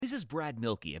This is Brad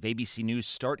Milkey of ABC News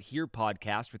Start Here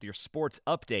podcast with your sports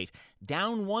update.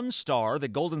 Down one star, the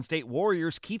Golden State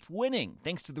Warriors keep winning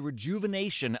thanks to the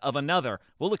rejuvenation of another.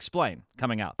 We'll explain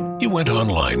coming up. You went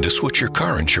online to switch your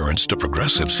car insurance to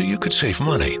Progressive so you could save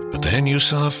money. But then you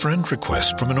saw a friend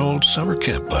request from an old summer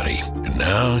camp buddy. And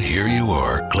now here you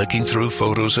are, clicking through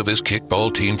photos of his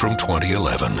kickball team from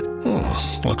 2011.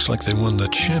 Looks like they won the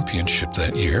championship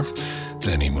that year.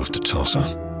 Then he moved to Tulsa.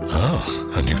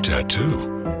 Oh, a new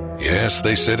tattoo. Yes,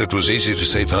 they said it was easy to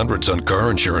save hundreds on car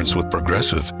insurance with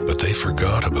Progressive, but they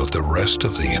forgot about the rest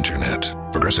of the internet.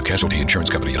 Progressive Casualty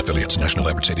Insurance Company and Affiliates. National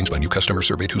average savings by new customer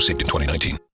surveyed who saved in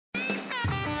 2019.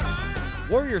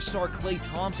 Warrior star Klay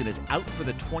Thompson is out for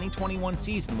the 2021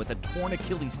 season with a torn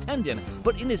Achilles tendon,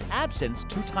 but in his absence,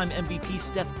 two-time MVP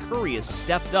Steph Curry has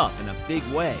stepped up in a big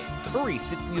way. Curry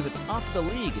sits near the top of the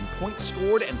league in points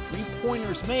scored and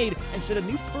three-pointers made and set a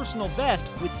new personal best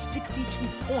with 62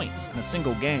 points in a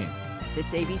single game.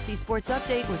 This ABC Sports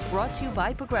Update was brought to you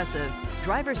by Progressive.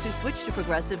 Drivers who switch to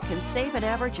Progressive can save an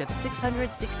average of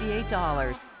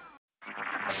 $668.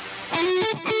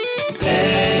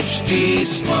 HD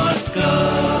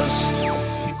Smartcast.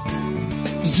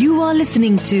 You are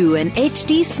listening to an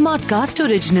HD Smartcast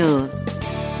original.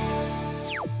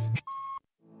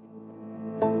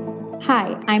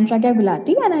 Hi, I'm Pragya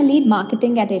Gulati and I lead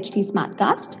marketing at HD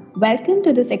Smartcast. Welcome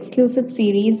to this exclusive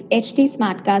series, HD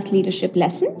Smartcast Leadership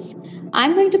Lessons.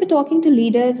 I'm going to be talking to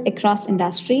leaders across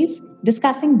industries,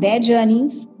 discussing their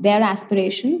journeys, their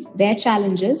aspirations, their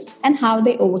challenges, and how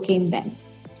they overcame them.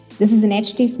 This is an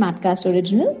HD Smartcast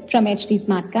original from HD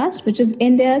Smartcast, which is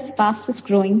India's fastest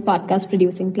growing podcast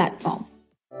producing platform.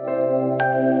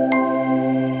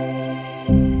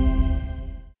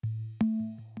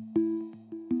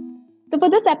 So for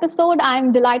this episode,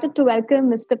 I'm delighted to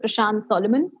welcome Mr. Prashant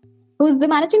Solomon, who is the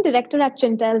Managing Director at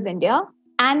Chintels India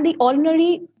and the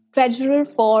Ordinary Treasurer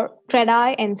for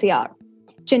Credai NCR.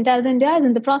 Chintels India is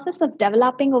in the process of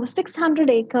developing over 600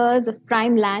 acres of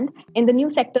prime land in the new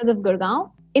sectors of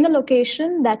Gurgaon, in a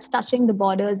location that's touching the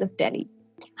borders of Delhi.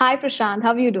 Hi, Prashant.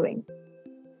 How are you doing?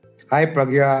 Hi,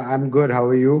 Pragya. I'm good. How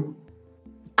are you?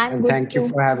 I'm good. Thank you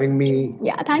for having me.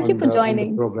 Yeah, thank you for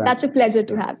joining. Such a pleasure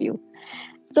to have you.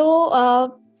 So,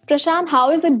 Prashant,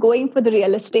 how is it going for the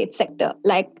real estate sector?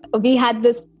 Like, we had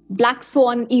this Black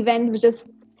Swan event, which has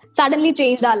suddenly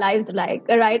changed our lives, right?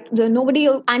 Nobody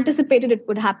anticipated it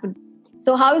would happen.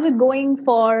 So how is it going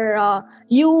for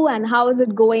you, and how is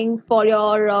it going for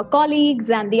your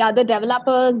colleagues and the other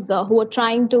developers who are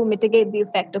trying to mitigate the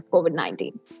effect of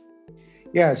COVID-19?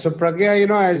 Yeah, so Pragya,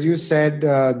 as you said,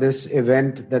 this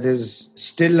event that is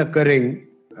still occurring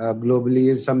globally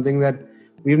is something that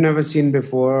we've never seen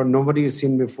before, nobody has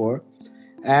seen before.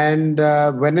 And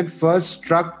when it first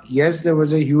struck, yes, there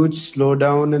was a huge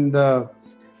slowdown in the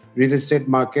real estate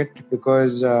market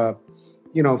because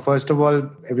first of all,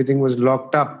 everything was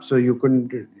locked up, so you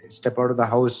couldn't step out of the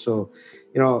house. So,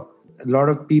 a lot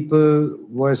of people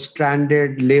were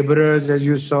stranded. Laborers, as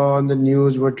you saw on the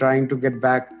news, were trying to get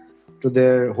back to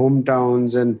their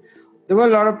hometowns. And there were a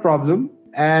lot of problems.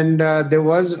 And there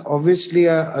was obviously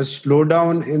a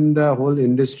slowdown in the whole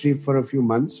industry for a few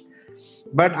months.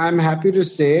 But I'm happy to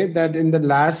say that in the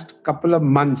last couple of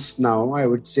months now, I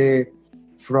would say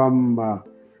from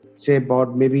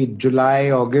about maybe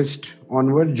July onwards,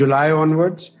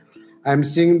 I'm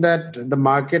seeing that the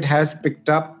market has picked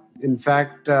up. In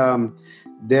fact,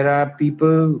 there are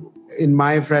people in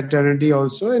my fraternity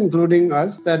also, including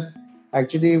us, that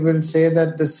actually will say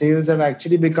that the sales have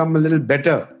actually become a little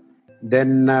better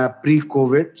than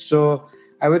pre-COVID. So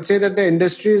I would say that the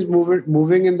industry is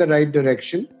moving in the right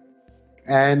direction,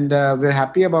 and we're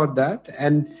happy about that.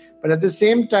 But at the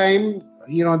same time,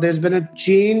 there's been a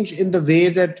change in the way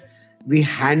that we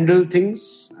handle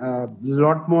things, a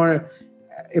lot more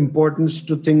importance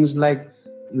to things like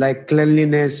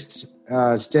cleanliness,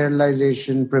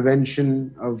 sterilization,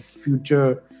 prevention of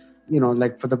future,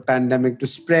 like for the pandemic to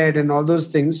spread and all those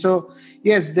things. So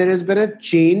yes, there has been a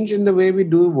change in the way we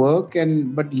do work.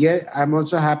 But yeah, I'm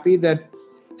also happy that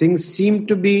things seem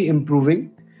to be improving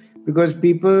because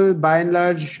people by and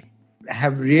large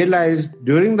have realized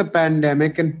during the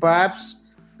pandemic, and perhaps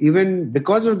even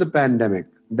because of the pandemic,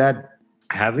 that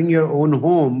having your own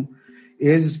home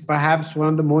is perhaps one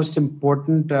of the most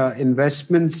important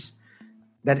investments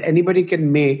that anybody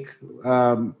can make,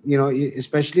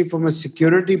 especially from a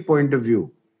security point of view.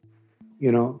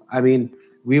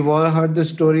 We've all heard the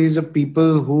stories of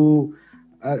people who,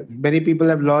 many people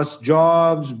have lost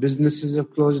jobs, businesses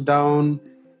have closed down,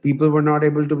 people were not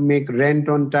able to make rent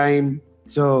on time.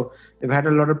 So they've had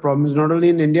a lot of problems, not only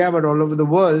in India, but all over the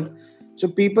world. So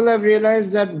people have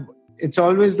realized that it's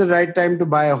always the right time to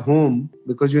buy a home,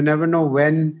 because you never know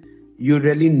when you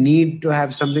really need to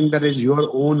have something that is your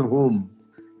own home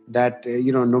that,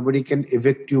 nobody can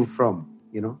evict you from,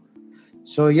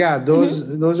 So yeah,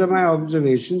 those are my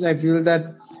observations. I feel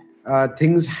that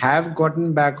things have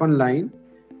gotten back online.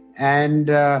 And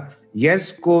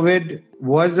yes, COVID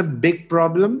was a big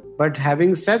problem. But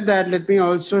having said that, let me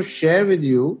also share with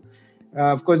you,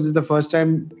 of course, this is the first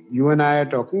time you and I are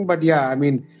talking. But yeah, I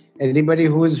mean, anybody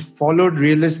who has followed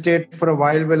real estate for a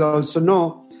while will also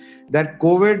know that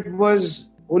COVID was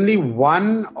only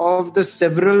one of the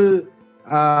several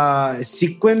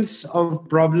sequence of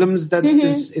problems that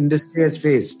this industry has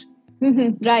faced.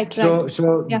 Right.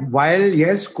 So yeah. While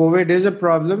yes, COVID is a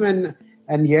problem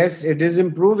and yes, it is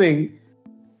improving,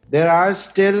 there are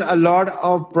still a lot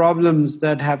of problems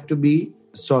that have to be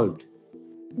solved.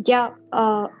 Yeah,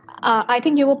 I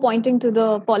think you were pointing to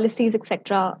the policies,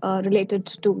 etc., related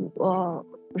to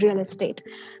real estate.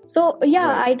 So yeah,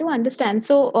 right. I do understand.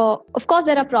 So of course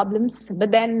there are problems,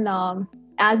 but then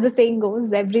as the saying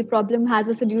goes, every problem has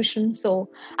a solution. So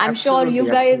I'm sure you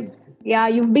guys,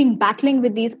 you've been battling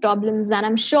with these problems, and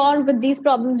I'm sure with these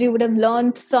problems you would have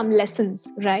learned some lessons,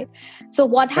 right? So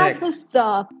what has this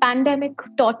pandemic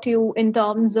taught you in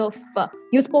terms of,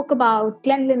 you spoke about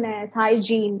cleanliness,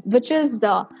 hygiene, which is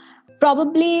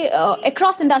probably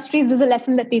across industries, this is a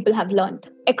lesson that people have learned.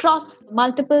 Across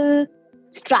multiple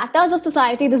stratas of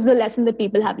society, this is a lesson that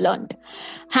people have learned.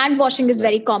 Hand washing is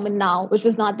very common now, which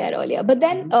was not there earlier. But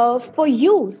then for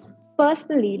you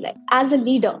personally, like as a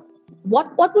leader,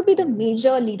 what would be the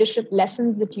major leadership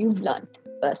lessons that you've learned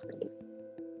personally?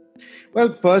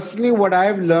 Well, personally, what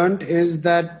I've learned is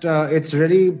that it's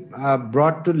really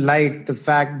brought to light the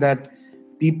fact that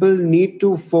people need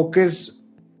to focus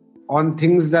on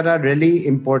things that are really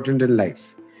important in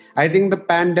life. I think the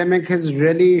pandemic has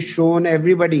really shown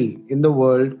everybody in the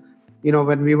world,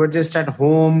 when we were just at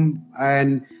home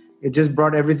and it just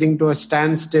brought everything to a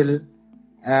standstill.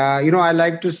 I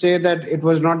like to say that it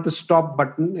was not the stop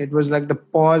button. It was like the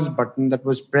pause button that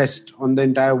was pressed on the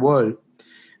entire world.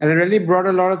 And it really brought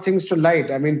a lot of things to light.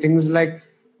 I mean, things like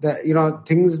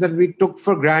things that we took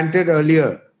for granted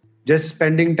earlier, just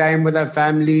spending time with our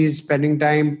families, spending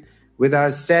time with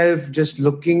ourselves, just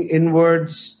looking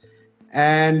inwards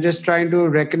and just trying to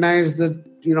recognize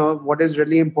what is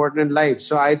really important in life.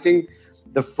 So I think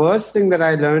the first thing that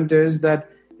I learned is that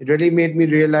it really made me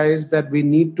realize that we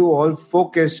need to all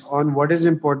focus on what is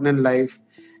important in life.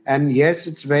 And yes,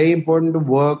 it's very important to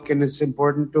work and it's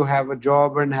important to have a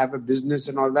job and have a business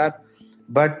and all that.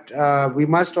 But we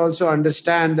must also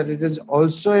understand that it is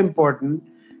also important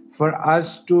for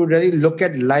us to really look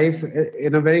at life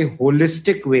in a very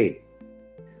holistic way.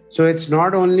 So it's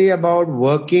not only about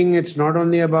working, it's not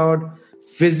only about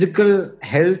physical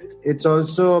health, it's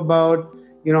also about,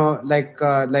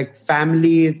 like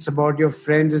family, it's about your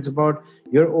friends, it's about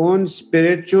your own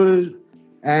spiritual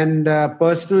and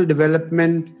personal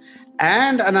development.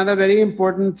 And another very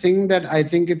important thing that I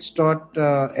think it's taught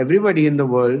everybody in the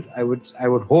world, I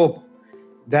would hope,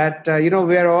 that,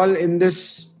 we are all in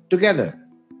this together.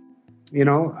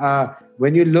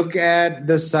 When you look at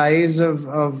the size of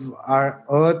our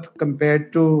Earth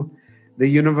compared to the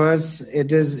universe,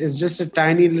 it's just a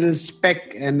tiny little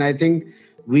speck. And I think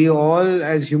we all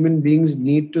as human beings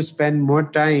need to spend more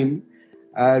time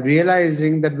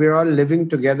realizing that we're all living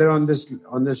together on this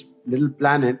little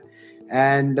planet.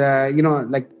 And,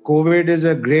 like COVID is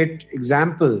a great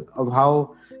example of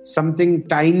how something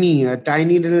tiny, a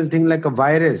tiny little thing like a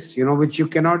virus, which you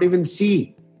cannot even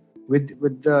see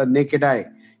with the naked eye.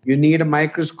 You need a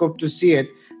microscope to see it.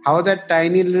 How that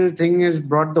tiny little thing has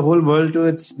brought the whole world to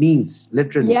its knees,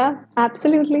 literally. Yeah,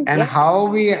 absolutely. And how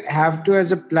we have to,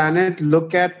 as a planet,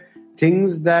 look at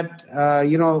things that,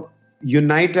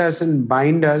 unite us and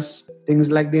bind us.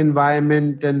 Things like the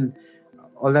environment and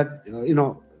all that,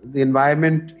 the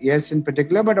environment, yes, in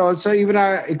particular, but also even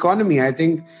our economy. I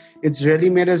think it's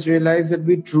really made us realize that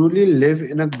we truly live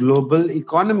in a global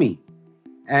economy.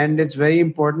 And it's very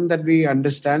important that we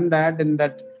understand that, and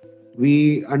that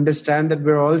we understand that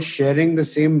we're all sharing the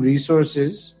same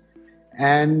resources,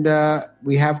 and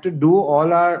we have to do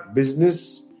all our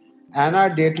business and our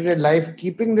day-to-day life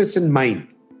keeping this in mind.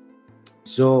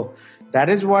 So that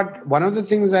is one of the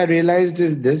things I realized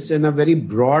is this in a very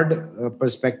broad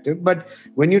perspective. But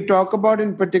when you talk about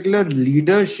in particular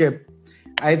leadership,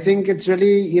 I think it's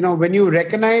really, when you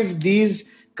recognize these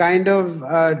kind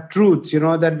of truths,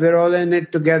 that we're all in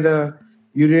it together,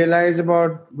 you realize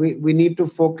about we need to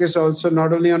focus also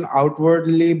not only on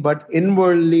outwardly but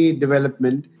inwardly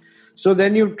development. So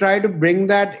then you try to bring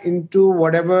that into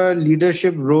whatever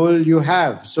leadership role you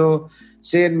have. So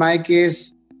say in my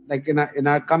case, like in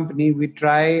our company, we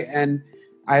try, and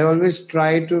I always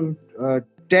try to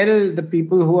tell the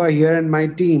people who are here in my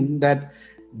team that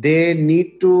they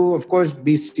need to, of course,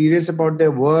 be serious about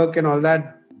their work and all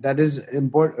that. That is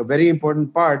important, a very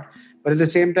important part. But at the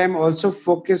same time, also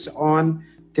focus on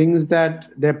things that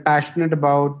they're passionate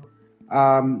about.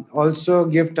 Also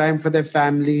give time for their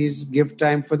families, give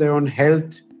time for their own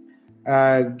health,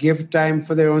 give time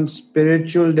for their own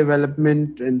spiritual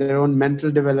development and their own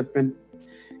mental development.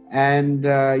 And,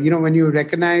 when you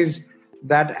recognize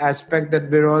that aspect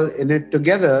that we're all in it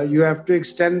together, you have to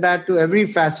extend that to every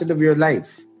facet of your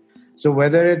life. So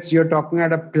whether it's you're talking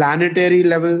at a planetary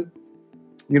level,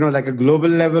 like a global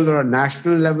level or a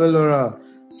national level or a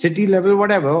city level,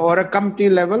 whatever, or a company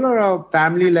level or a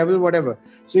family level, whatever.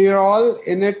 So you're all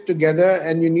in it together,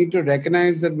 and you need to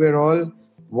recognize that we're all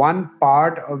one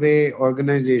part of a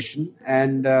organization.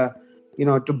 And,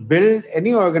 to build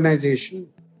any organization,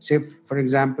 say, for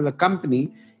example, a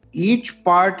company, each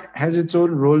part has its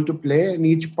own role to play, and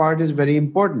each part is very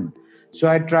important. So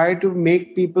I try to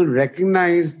make people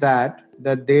recognize that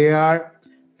they are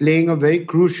playing a very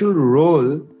crucial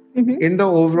role in the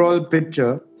overall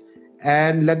picture,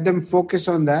 and let them focus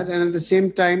on that. And at the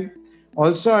same time,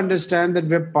 also understand that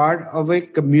we're part of a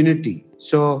community.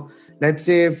 So let's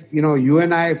say if, you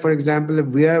and I, for example, if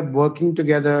we are working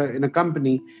together in a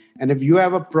company, and if you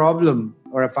have a problem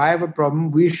or if I have a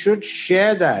problem, we should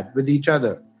share that with each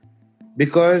other.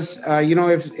 Because,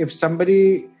 if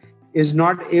somebody is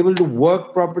not able to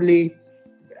work properly,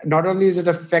 not only is it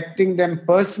affecting them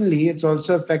personally, it's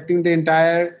also affecting the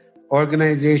entire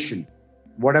organization,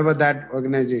 whatever that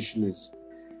organization is,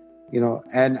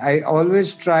 and I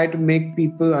always try to make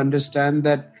people understand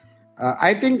that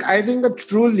I think a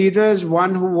true leader is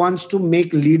one who wants to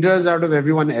make leaders out of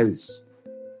everyone else.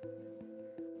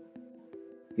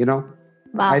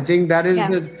 Wow. I think that is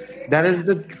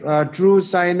the true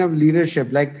sign of leadership.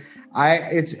 Like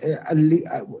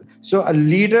so a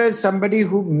leader is somebody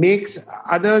who makes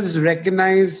others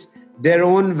recognize their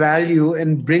own value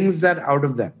and brings that out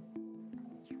of them.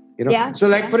 So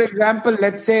for example,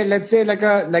 let's say like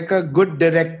a good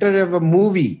director of a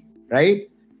movie, right?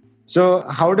 So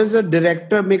how does a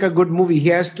director make a good movie?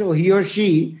 He or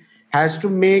she has to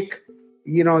make,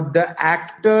 the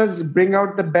actors bring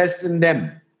out the best in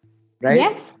them,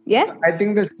 right? Yes. I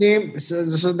think the same.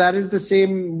 So that is the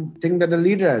same thing that a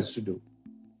leader has to do.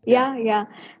 Yeah.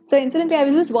 So incidentally, I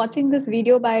was just watching this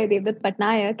video by Devdutt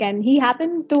Pattanayak, and he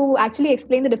happened to actually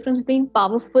explain the difference between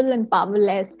powerful and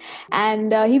powerless.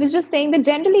 And he was just saying that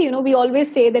generally, we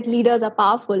always say that leaders are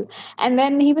powerful. And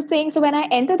then he was saying, so when I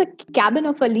enter the cabin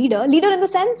of a leader in the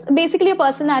sense, basically a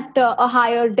person at a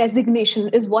higher designation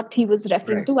is what he was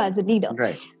referring to as a leader.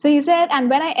 Right. So he said, and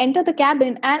when I enter the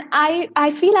cabin, and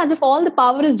I feel as if all the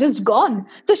power is just gone.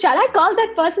 So shall I call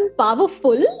that person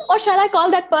powerful, or shall I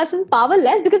call that person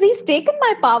powerless? Because he's taken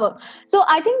my power. So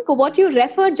I think what you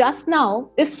referred just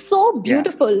now is so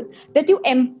beautiful that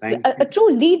a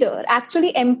true leader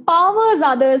actually empowers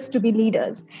others to be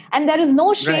leaders. And there is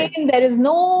no shame, there is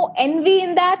no envy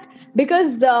in that,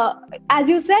 because as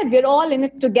you said, we're all in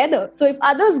it together. So if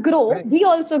others grow, we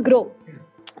also grow.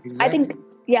 Exactly. I think,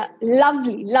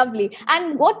 lovely.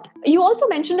 And what you also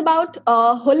mentioned about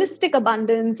holistic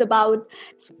abundance, about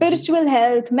spiritual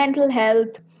health, mental health.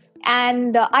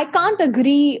 And I can't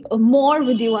agree more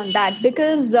with you on that,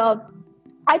 because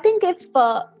I think if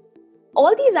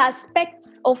all these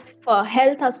aspects of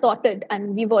health are sorted,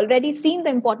 and we've already seen the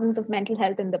importance of mental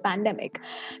health in the pandemic.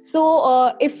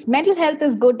 So if mental health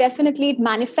is good, definitely it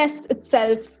manifests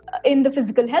itself in the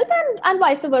physical health and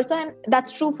vice versa. And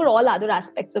that's true for all other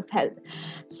aspects of health.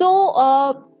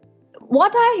 So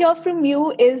what I hear from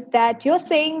you is that you're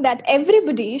saying that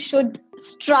everybody should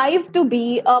strive to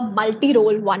be a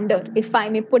multi-role wonder, if I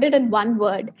may put it in one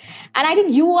word. And I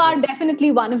think you are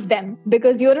definitely one of them,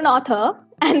 because you're an author,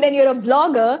 and then you're a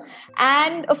blogger,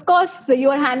 and of course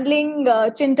you're handling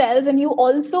Chintels, and you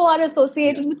also are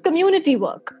associated with community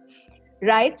work,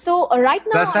 right? So right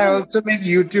now... Plus I also make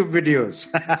YouTube videos.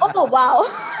 Oh, wow.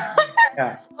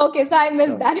 Yeah. Okay, so I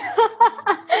missed that.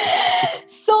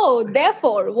 So,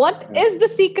 therefore, what is the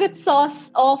secret sauce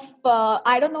of, shall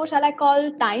I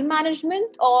call time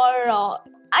management? Or,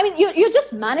 you're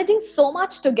just managing so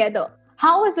much together.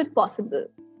 How is it possible?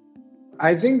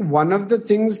 I think one of the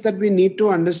things that we need to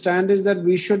understand is that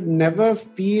we should never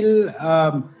feel...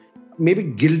 maybe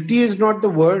guilty is not the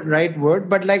right word,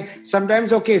 but like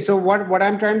sometimes, okay, so what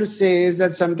I'm trying to say is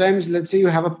that sometimes, let's say you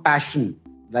have a passion,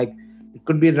 like it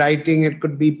could be writing, it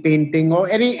could be painting, or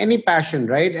any passion,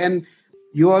 right? And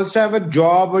you also have a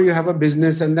job or you have a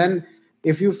business. And then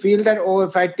if you feel that,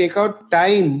 if I take out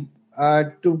time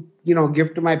to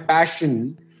give to my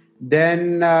passion,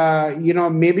 then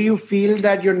maybe you feel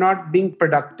that you're not being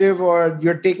productive or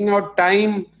you're taking out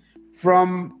time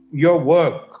from your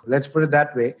work. Let's put it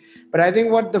that way. But I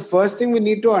think what the first thing we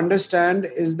need to understand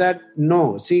is that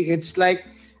no, see, it's like,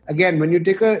 again, when you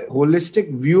take a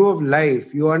holistic view of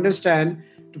life, you understand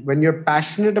when you're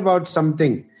passionate about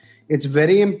something, it's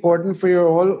very important for your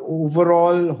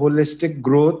overall holistic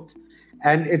growth.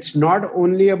 And it's not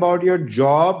only about your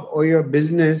job or your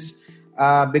business,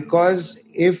 because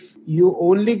if you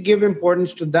only give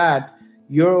importance to that,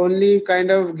 you're only kind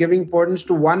of giving importance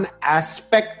to one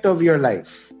aspect of your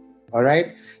life. All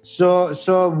right.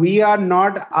 So we are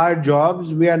not our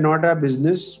jobs. We are not our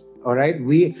business. All right.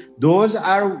 Those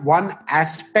are one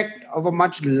aspect of a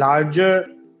much larger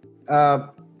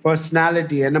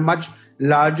personality and a much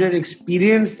larger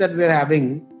experience that we're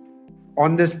having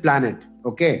on this planet.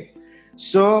 Okay.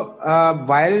 So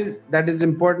while that is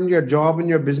important, your job and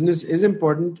your business is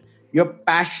important, your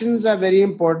passions are very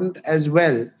important as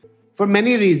well for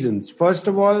many reasons. First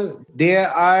of all, they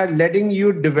are letting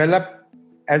you develop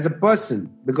as a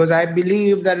person, because I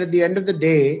believe that at the end of the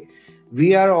day,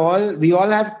 we all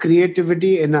have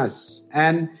creativity in us,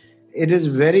 and it is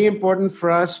very important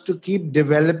for us to keep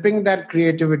developing that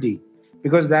creativity,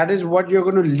 because that is what you're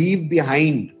going to leave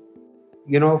behind,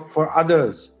 for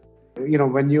others,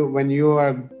 when you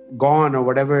are gone or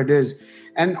whatever it is.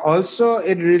 And also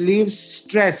it relieves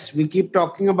stress. We keep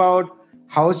talking about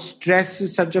how stress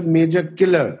is such a major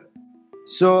killer.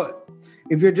 So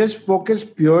if you just focus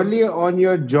purely on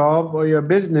your job or your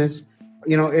business,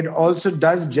 it also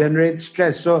does generate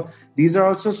stress. So these are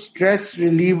also stress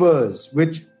relievers,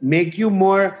 which make you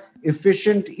more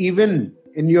efficient even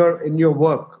in your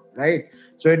work, right?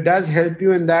 So it does help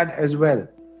you in that as well.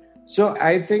 So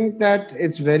I think that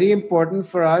it's very important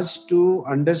for us to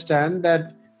understand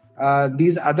that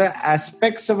these other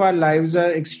aspects of our lives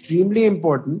are extremely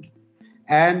important,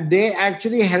 and they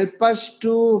actually help us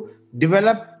to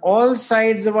develop all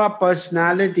sides of our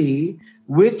personality,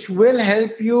 which will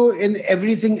help you in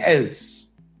everything else,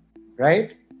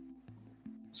 right?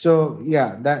 So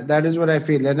yeah, that is what I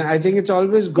feel. And I think it's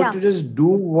always good to just do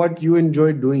what you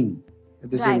enjoy doing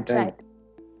at the same time. Right.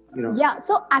 Yeah,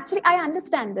 so actually I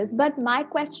understand this, but my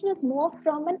question is more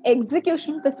from an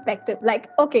execution perspective. Like,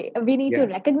 okay, we need to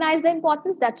recognize the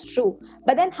importance, that's true.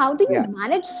 But then how do you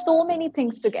manage so many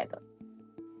things together?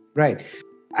 Right.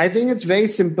 I think it's very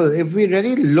simple. If we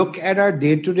really look at our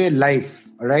day-to-day life,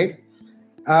 all right,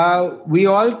 we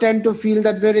all tend to feel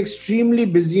that we're extremely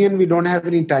busy and we don't have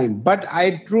any time. But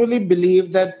I truly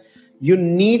believe that you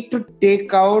need to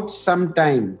take out some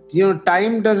time.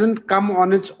 Time doesn't come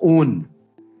on its own.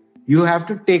 You have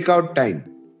to take out time.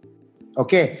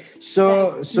 Okay.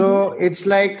 So it's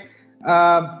like,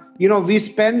 we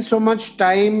spend so much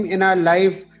time in our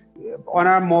life on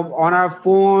our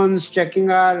phones,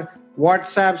 checking our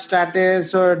WhatsApp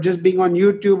status or just being on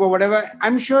YouTube or whatever.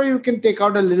 I'm sure you can take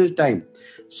out a little time.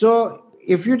 So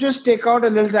if you just take out a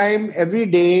little time every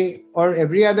day or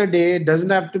every other day, don't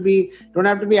have to be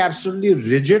absolutely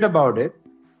rigid about it.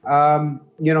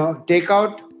 Take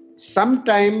out some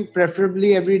time,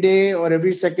 preferably every day or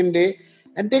every second day,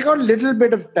 and take out a little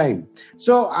bit of time.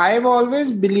 So I've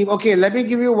always believed, okay, let me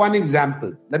give you one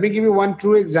example. Let me give you one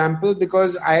true example,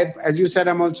 because as you said,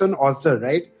 I'm also an author,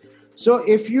 right? So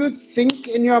if you think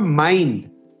in your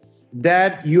mind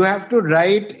that you have to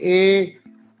write a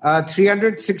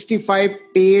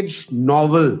 365-page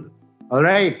novel, all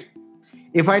right?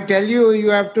 If I tell you you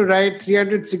have to write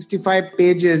 365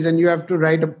 pages and you have to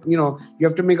write you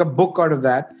have to make a book out of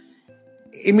that,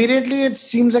 immediately it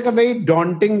seems like a very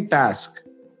daunting task,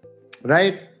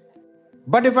 right?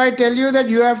 But if I tell you that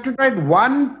you have to write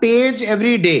 1 page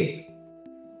every day,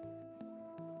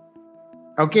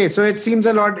 okay, so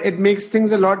it makes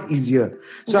things a lot easier.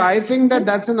 So I think that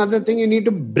that's another thing. You need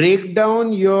to break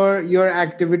down your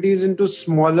activities into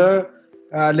smaller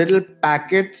little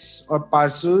packets or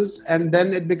parcels, and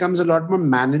then it becomes a lot more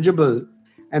manageable.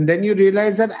 And then you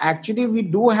realize that actually we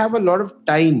do have a lot of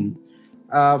time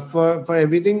for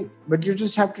everything, but you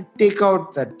just have to take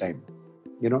out that time,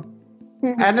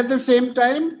 And at the same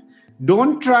time,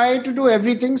 don't try to do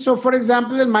everything. So for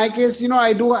example, in my case,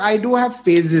 I do have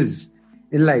phases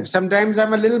in life. Sometimes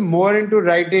I'm a little more into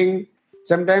writing.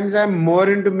 Sometimes I'm more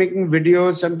into making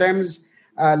videos. Sometimes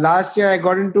last year I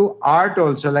got into art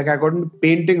also, like I got into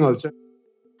painting also.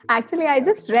 Actually, I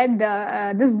just read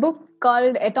this book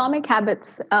called Atomic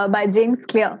Habits by James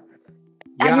Clear.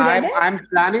 I'm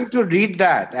planning to read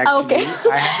that, actually. Okay.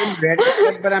 I haven't read it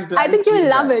yet, but I'm planning I think you will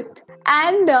love it.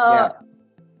 And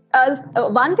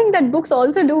one thing that books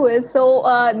also do is,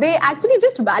 they actually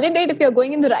just validate if you're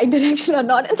going in the right direction or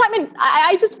not. I mean,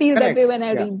 I just feel that way when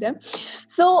I read them.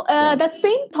 So that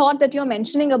same thought that you're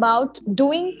mentioning about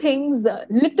doing things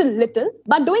little,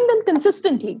 but doing them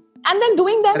consistently, and then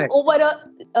doing them over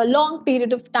a long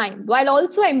period of time, while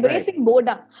also embracing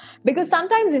boredom. Because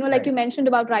sometimes, like you mentioned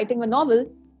about writing a novel,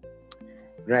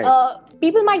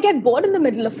 people might get bored in the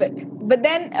middle of it. But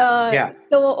then,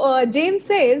 James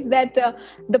says that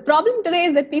the problem today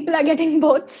is that people are getting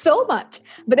bored so much,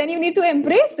 but then you need to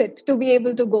embrace it to be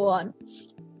able to go on.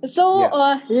 So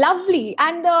lovely.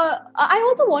 And I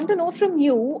also want to know from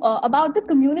you about the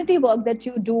community work that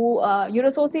you do. You're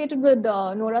associated with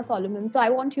Nora Solomon. So I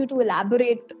want you to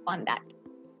elaborate on that.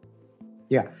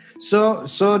 Yeah. So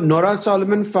Nora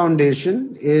Solomon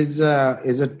Foundation is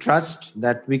a trust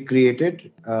that we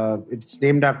created. It's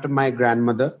named after my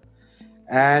grandmother.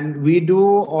 And we do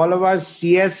all of our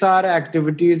CSR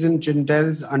activities in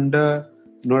Chintels under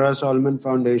Nora Solomon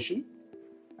Foundation.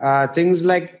 Things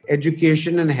like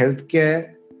education and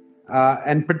healthcare,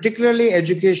 and particularly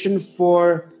education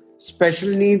for special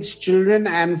needs children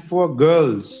and for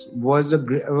girls was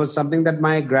something that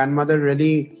my grandmother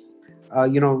really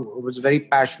was very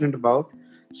passionate about.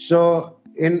 So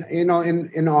in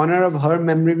honor of her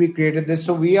memory, we created this.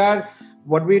 So we are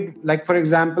what we like. For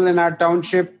example, in our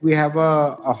township, we have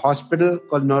a hospital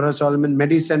called Nora Solomon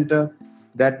Medi Center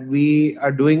that we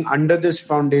are doing under this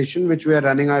foundation, which we are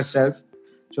running ourselves.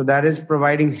 So that is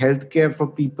providing healthcare for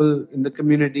people in the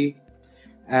community.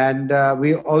 And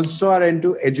we also are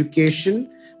into education,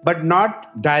 but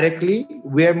not directly.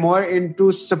 We are more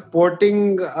into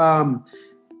supporting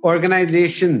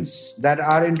organizations that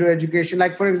are into education.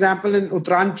 Like, for example, in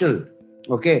Uttaranchal,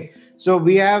 okay. So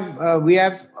we have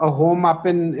a home up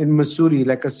in Mussoorie,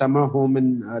 like a summer home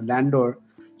in Landor.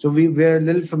 So we're a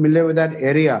little familiar with that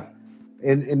area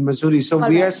in Mussoorie. So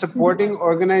we are supporting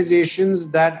organizations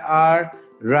that are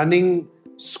running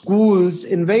schools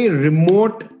in very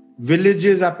remote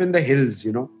villages up in the hills,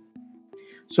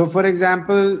 So, for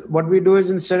example, what we do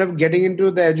is instead of getting into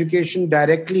the education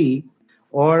directly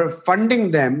or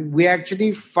funding them, we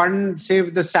actually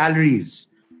save the salaries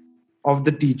of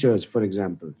the teachers, for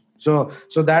example. So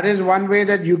that is one way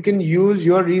that you can use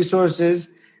your resources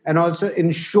and also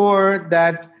ensure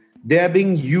that they are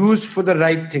being used for the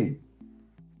right thing.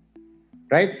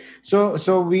 Right.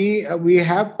 So we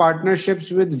have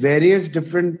partnerships with various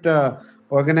different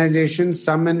organizations,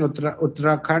 some in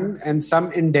Uttarakhand and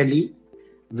some in Delhi,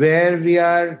 where we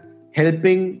are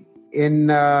helping in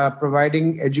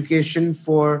providing education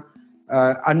for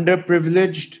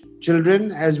underprivileged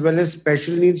children as well as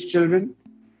special needs children.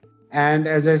 And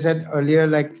as I said earlier,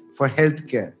 like for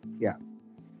healthcare. Yeah.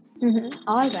 Mm-hmm.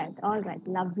 All right.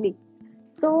 Lovely.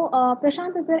 So,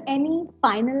 Prashant, is there any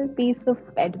final piece of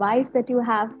advice that you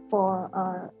have for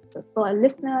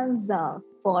listeners,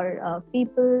 for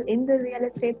people in the real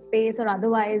estate space or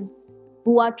otherwise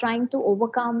who are trying to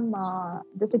overcome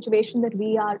the situation that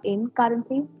we are in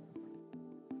currently?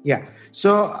 Yeah.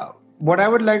 So, what I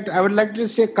would like to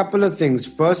say a couple of things.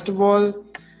 First of all,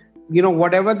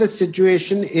 whatever the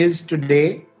situation is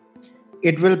today,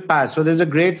 it will pass. So, there's a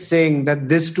great saying that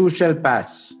this too shall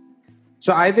pass.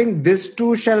 So I think this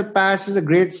too shall pass is a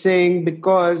great saying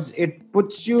because it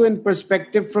puts you in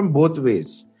perspective from both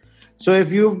ways. So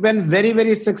if you've been very,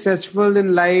 very successful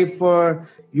in life or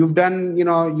you've done,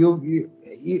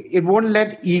 it won't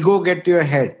let ego get to your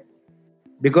head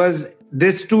because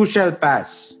this too shall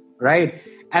pass, right?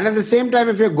 And at the same time,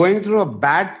 if you're going through a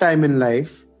bad time in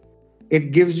life,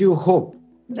 it gives you hope.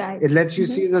 Right. It lets you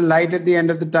see the light at the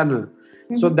end of the tunnel.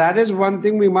 So that is one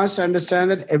thing we must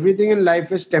understand, that everything in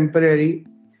life is temporary.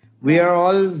 We are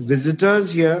all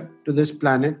visitors here to this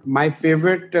planet. My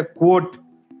favorite quote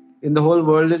in the whole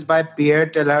world is by Pierre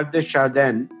Teilhard de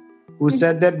Chardin, who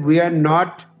said that we are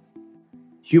not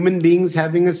human beings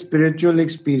having a spiritual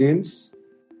experience,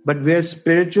 but we are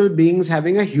spiritual beings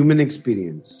having a human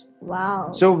experience.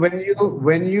 Wow. So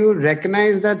when you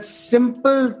recognize that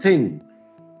simple thing,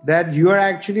 that you are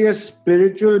actually a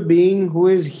spiritual being who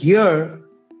is here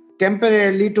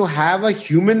temporarily to have a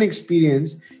human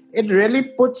experience, it really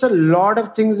puts a lot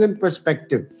of things in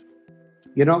perspective,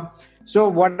 So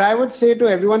what I would say to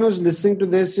everyone who's listening to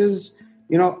this is,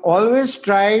 always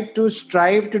strive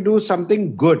to do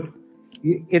something good.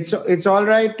 It's all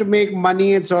right to make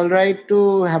money. It's all right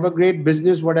to have a great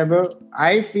business, whatever.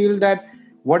 I feel that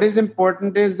what is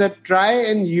important is that try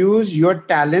and use your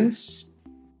talents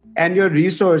and your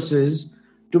resources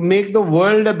to make the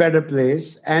world a better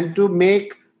place and to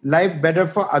make life better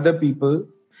for other people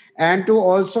and to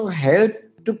also help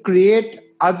to create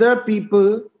other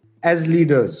people as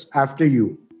leaders after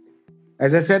you.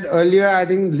 As I said earlier, I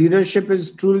think leadership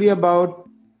is truly about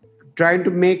trying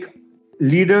to make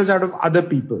leaders out of other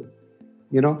people,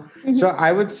 So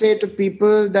I would say to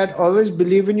people that always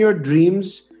believe in your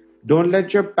dreams, don't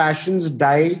let your passions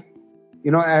die.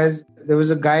 As there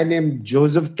was a guy named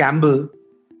Joseph Campbell,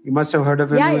 you must have heard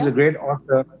of him. He was a great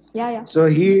author. Yeah. So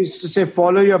he used to say,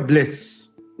 follow your bliss,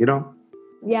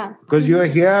 Yeah. Because you're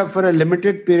here for a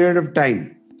limited period of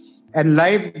time and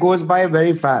life goes by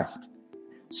very fast.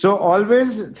 So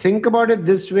always think about it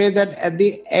this way, that at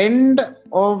the end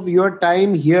of your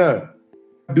time here,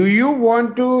 do you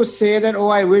want to say that, oh,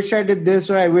 I wish I did this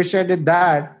or I wish I did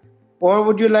that? Or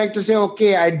would you like to say,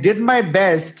 okay, I did my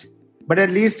best, but at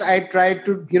least I tried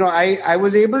to, I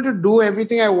was able to do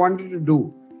everything I wanted to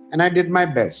do and I did my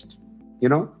best,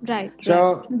 Right.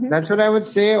 So that's what I would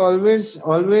say. Always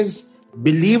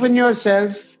believe in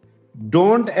yourself.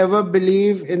 Don't ever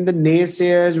believe in the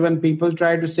naysayers when people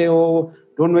try to say, oh,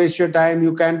 don't waste your time.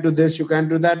 You can't do this. You can't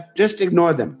do that. Just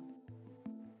ignore them.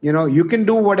 You can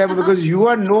do whatever because you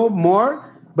are no more,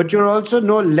 but you're also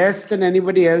no less than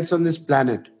anybody else on this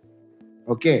planet.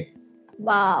 Okay.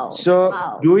 Wow.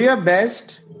 So do your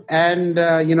best and,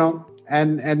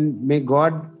 and may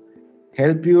God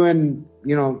help you and,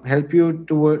 help you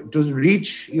to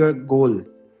reach your goal,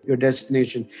 your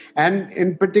destination. And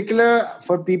in particular,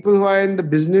 for people who are in the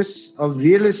business of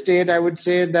real estate, I would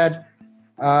say that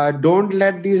don't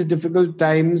let these difficult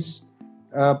times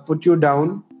put you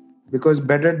down, because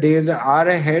better days are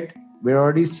ahead. We're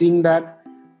already seeing that.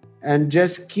 And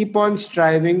just keep on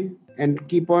striving and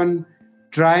keep on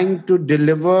trying to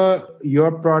deliver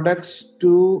your products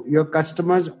to your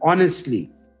customers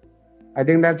honestly. I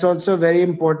think that's also very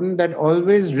important, that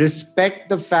always respect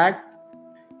the fact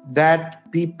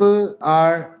that people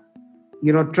are,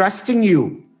 trusting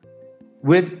you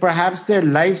with perhaps their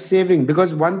life saving.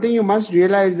 Because one thing you must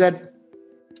realize that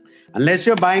unless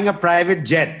you're buying a private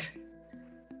jet,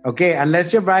 or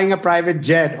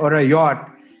a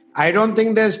yacht, I don't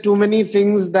think there's too many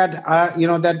things that are,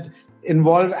 that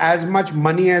involve as much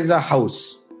money as a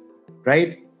house,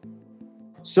 right?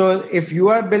 So if you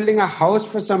are building a house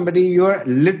for somebody, you're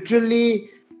literally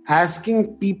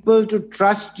asking people to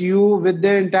trust you with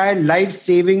their entire life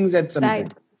savings at some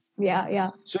point.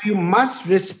 Yeah. So you must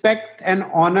respect and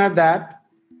honor that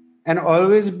and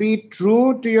always be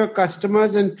true to your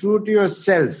customers and true to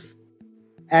yourself.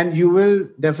 And you will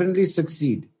definitely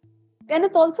succeed. And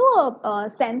it's also a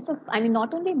sense of,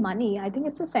 not only money, I think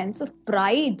it's a sense of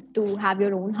pride to have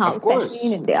your own house, especially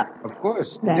in India. Of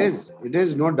course, right. It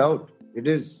is, no doubt. It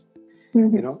is,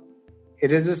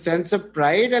 it is a sense of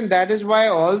pride. And that is why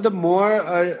all the more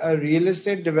a real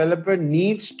estate developer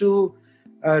needs to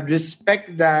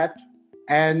respect that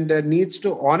and needs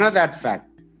to honor that fact.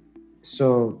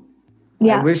 So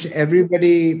I wish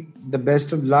everybody the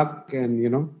best of luck,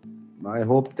 and, I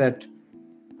hope that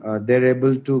they're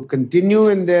able to continue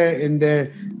in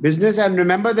their business. And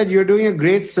remember that you're doing a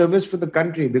great service for the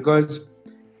country, because,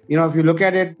 if you look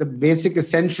at it, the basic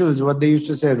essentials, what they used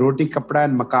to say, roti, kapda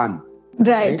and makan.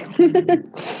 Right.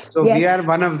 So we are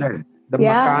one of them, the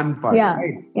makan part. Yeah,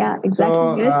 right? Yeah, exactly.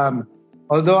 So, yes.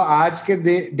 Although aaj ke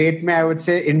date mein, I would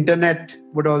say internet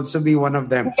would also be one of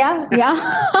them. Yeah.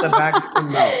 The back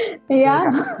now.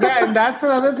 Yeah, and that's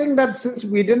another thing that, since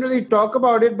we didn't really talk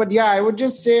about it, but I would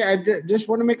just say, I just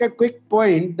want to make a quick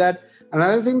point that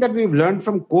another thing that we've learned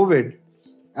from COVID,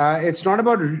 it's not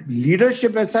about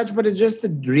leadership as such, but it's just the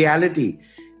reality,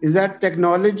 is that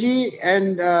technology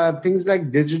and things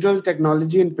like digital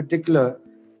technology in particular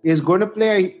is going to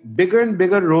play a bigger and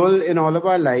bigger role in all of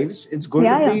our lives. It's going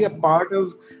to be a part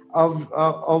of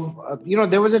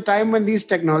there was a time when these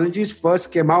technologies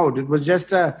first came out. It was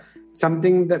just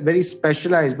something that very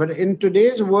specialized. But in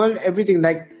today's world, everything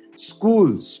like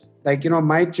schools, like,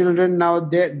 my children now,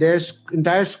 their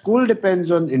entire school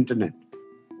depends on internet.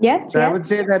 Yes. So I would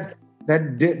say that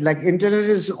like internet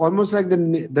is almost like the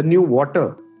new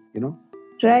water,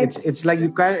 Right. It's like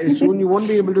you won't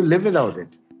be able to live without it.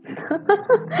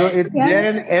 So it's there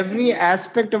in every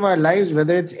aspect of our lives,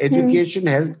 whether it's education,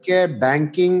 healthcare,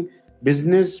 banking,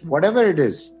 business, whatever it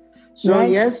is. So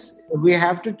yes, we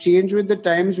have to change with the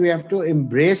times. We have to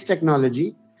embrace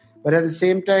technology, but at the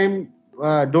same time,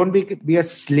 don't be a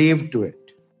slave to it.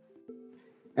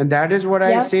 And that is what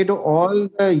I say to all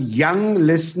the young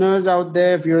listeners out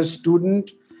there. If you're a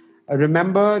student,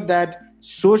 remember that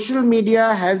social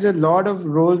media has a lot of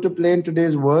role to play in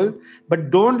today's world, but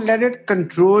don't let it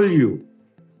control you.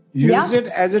 Use it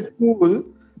as a tool,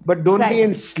 but don't be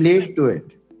enslaved to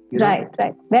it. Right.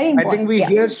 Very important. I think we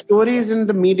hear stories in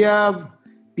the media of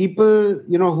people,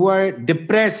 who are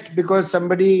depressed because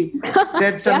somebody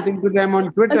said something to them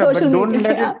on Twitter, but don't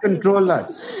let it control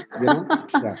us.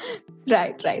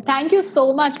 Right. Thank you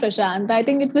so much, Prashant. I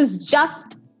think it was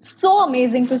just so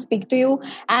amazing to speak to you.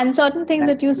 And certain things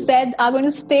that you said are going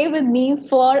to stay with me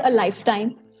for a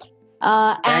lifetime.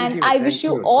 And I wish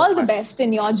you all the best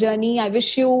in your journey. I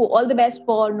wish you all the best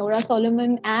for Nora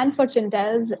Solomon and for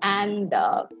Chintels and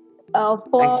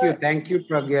for Thank you,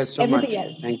 Pragya, so much.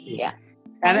 Else. Thank you. Yeah.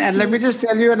 And let me just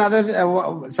tell you another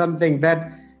something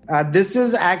that this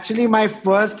is actually my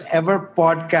first ever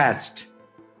podcast.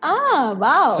 Ah,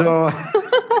 wow. So,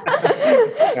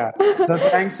 so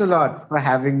thanks a lot for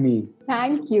having me.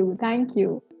 Thank you.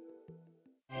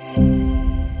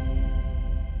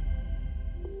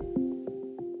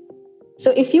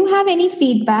 So if you have any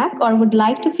feedback or would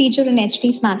like to feature in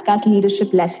HT Smartcast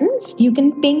leadership lessons, you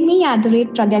can ping me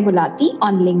 @Pragya Gulati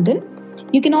on LinkedIn.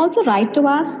 You can also write to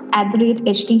us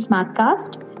 @HT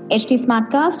Smartcast. HT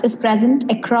Smartcast is present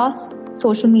across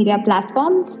social media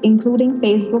platforms, including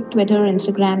Facebook, Twitter,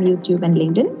 Instagram, YouTube, and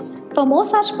LinkedIn. For more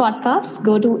such podcasts,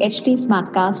 go to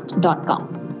htsmartcast.com.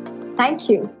 Thank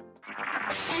you.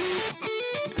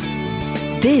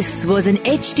 This was an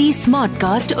HT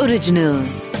Smartcast original.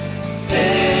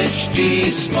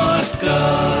 HT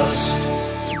Smartcast.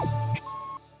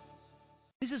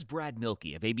 This is Brad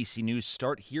Milkey of ABC News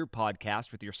Start Here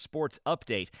podcast with your sports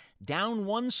update. Down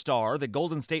 1 star, the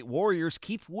Golden State Warriors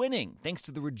keep winning thanks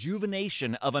to the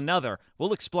rejuvenation of another.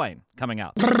 We'll explain coming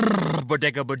up.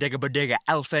 Bodega,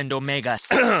 Alpha and Omega.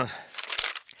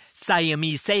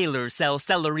 Siamese sailors sell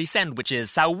celery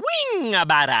sandwiches.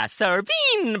 Sawing-a-bara,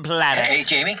 serving platter. Hey,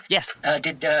 Jamie? Yes?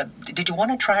 Did you want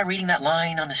to try reading that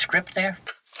line on the script there?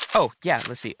 Oh, yeah,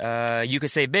 let's see. You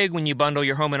could save big when you bundle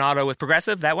your home and auto with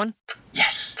Progressive, that one?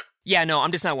 Yes. Yeah, no,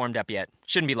 I'm just not warmed up yet.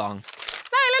 Shouldn't be long.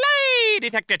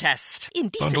 Detector test.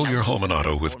 Bundle your home and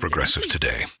auto with Progressive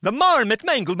today. The marmot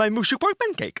mangled my mushy pork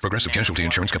pancake. Progressive Casualty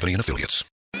Insurance Company and Affiliates.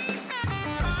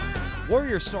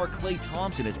 Warriors star Klay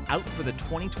Thompson is out for the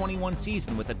 2021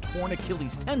 season with a torn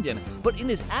Achilles tendon, but in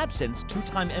his absence,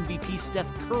 two-time MVP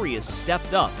Steph Curry has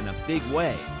stepped up in a big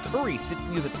way. Curry sits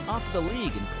near the top of the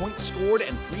league in points scored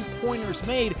and three-pointers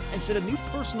made and set a new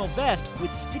personal best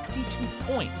with 62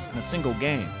 points in a single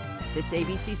game. This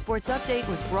ABC Sports Update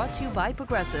was brought to you by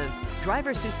Progressive.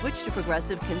 Drivers who switch to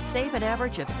Progressive can save an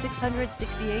average of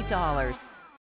 $668.